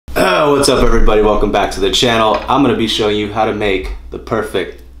What's up everybody, welcome back to the channel. I'm going to be showing you how to make the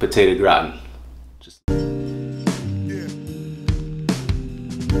perfect potato gratin.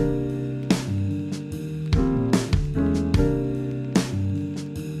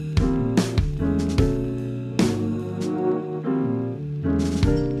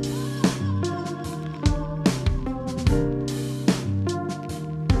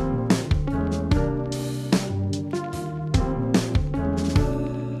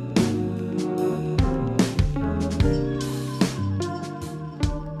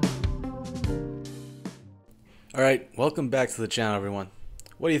 Alright, welcome back to the channel everyone.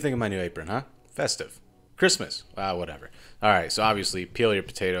 What do you think of my new apron, huh? Festive. Christmas. Whatever. Alright, so obviously peel your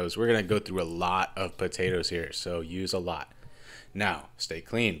potatoes. We're going to go through a lot of potatoes here, so use a lot. Now, stay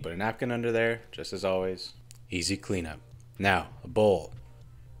clean. Put a napkin under there, just as always. Easy cleanup. Now, a bowl.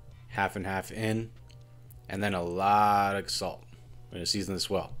 Half and half in, and then a lot of salt. We're going to season this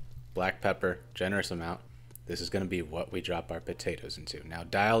well. Black pepper, generous amount. This is going to be what we drop our potatoes into. Now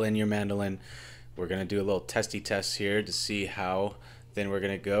dial in your mandolin. We're going to do a little testy test here to see how thin we're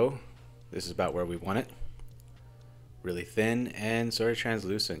going to go. This is about where we want it. Really thin and sort of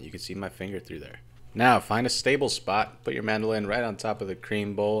translucent. You can see my finger through there. Now find a stable spot. Put your mandolin right on top of the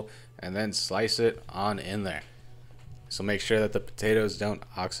cream bowl and then slice it on in there. So make sure that the potatoes don't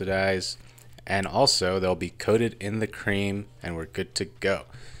oxidize, and also they'll be coated in the cream and we're good to go.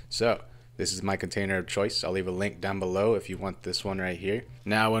 So this is my container of choice. I'll leave a link down below if you want this one right here.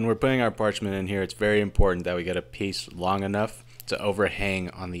 Now when we're putting our parchment in here, it's very important that we get a piece long enough to overhang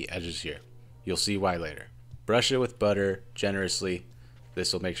on the edges here. You'll see why later. Brush it with butter generously.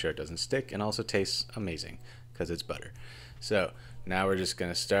 This will make sure it doesn't stick and also tastes amazing because it's butter. So now we're just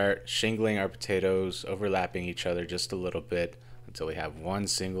going to start shingling our potatoes, overlapping each other just a little bit until we have one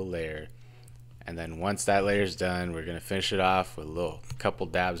single layer. And then once that layer is done, we're going to finish it off with a couple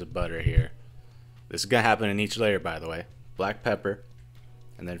dabs of butter here. This is going to happen in each layer, by the way. Black pepper,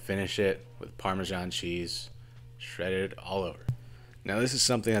 and then finish it with Parmesan cheese, shredded all over. Now this is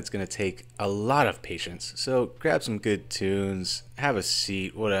something that's going to take a lot of patience, so grab some good tunes, have a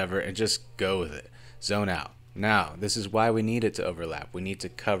seat, whatever, and just go with it. Zone out. Now, this is why we need it to overlap. We need to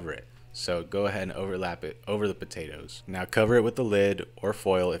cover it. So go ahead and overlap it over the potatoes. Now cover it with the lid or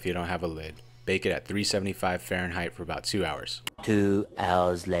foil if you don't have a lid. Bake it at 375 Fahrenheit for about 2 hours. 2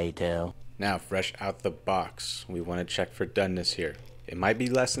 hours later. Now, fresh out the box, we want to check for doneness here. It might be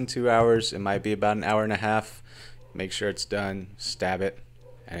less than 2 hours. It might be about an hour and a half. Make sure it's done. Stab it.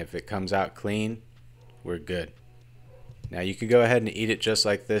 And if it comes out clean, we're good. Now, you can go ahead and eat it just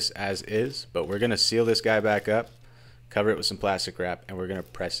like this as is, but we're going to seal this guy back up, cover it with some plastic wrap, and we're going to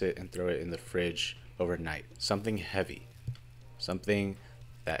press it and throw it in the fridge overnight. Something heavy. Something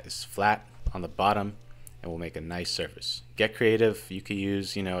that is flat on the bottom and will make a nice surface. Get creative. You could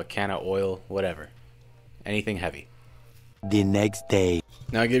use, a can of oil, whatever. Anything heavy. The next day.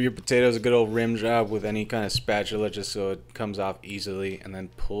 Now give your potatoes a good old rim job with any kind of spatula just so it comes off easily, and then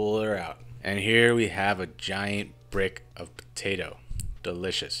pull her out. And here we have a giant brick of potato.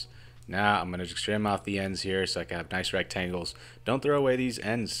 Delicious. Now I'm going to just trim off the ends here so I can have nice rectangles. Don't throw away these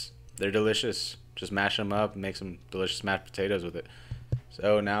ends. They're delicious. Just mash them up and make some delicious mashed potatoes with it.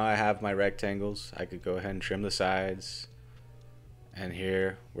 So now I have my rectangles. I could go ahead and trim the sides, and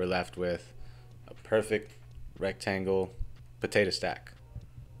here we're left with a perfect rectangle potato stack,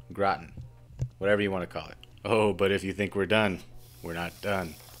 gratin, whatever you want to call it. Oh, but if you think we're done, we're not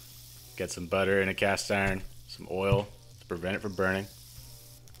done. Get some butter in a cast iron, some oil to prevent it from burning,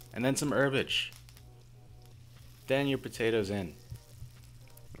 and then some herbage. Then your potatoes in.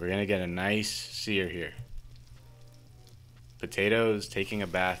 We're gonna get a nice sear here. Potatoes taking a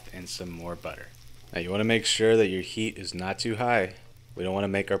bath in some more butter. Now you want to make sure that your heat is not too high. We don't want to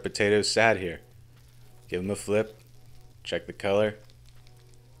make our potatoes sad here. Give them a flip, check the color,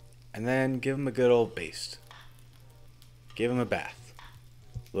 and then give them a good old baste. Give them a bath.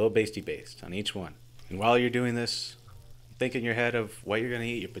 A little basty baste on each one. And while you're doing this, think in your head of what you're going to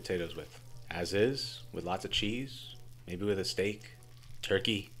eat your potatoes with. As is, with lots of cheese, maybe with a steak,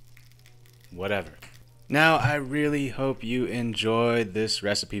 turkey, whatever. Now, I really hope you enjoyed this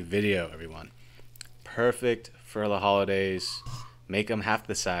recipe video, everyone. Perfect for the holidays. Make them half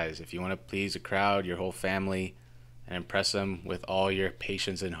the size if you want to please a crowd, your whole family, and impress them with all your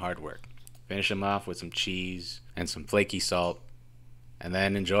patience and hard work. Finish them off with some cheese and some flaky salt, and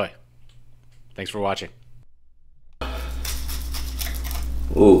then enjoy. Thanks for watching.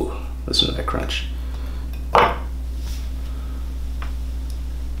 Ooh, listen to that crunch.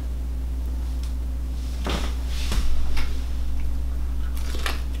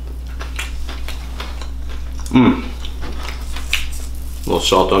 A little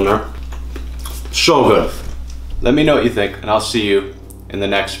salt on there. So good. Let me know what you think, and I'll see you in the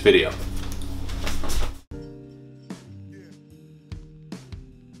next video.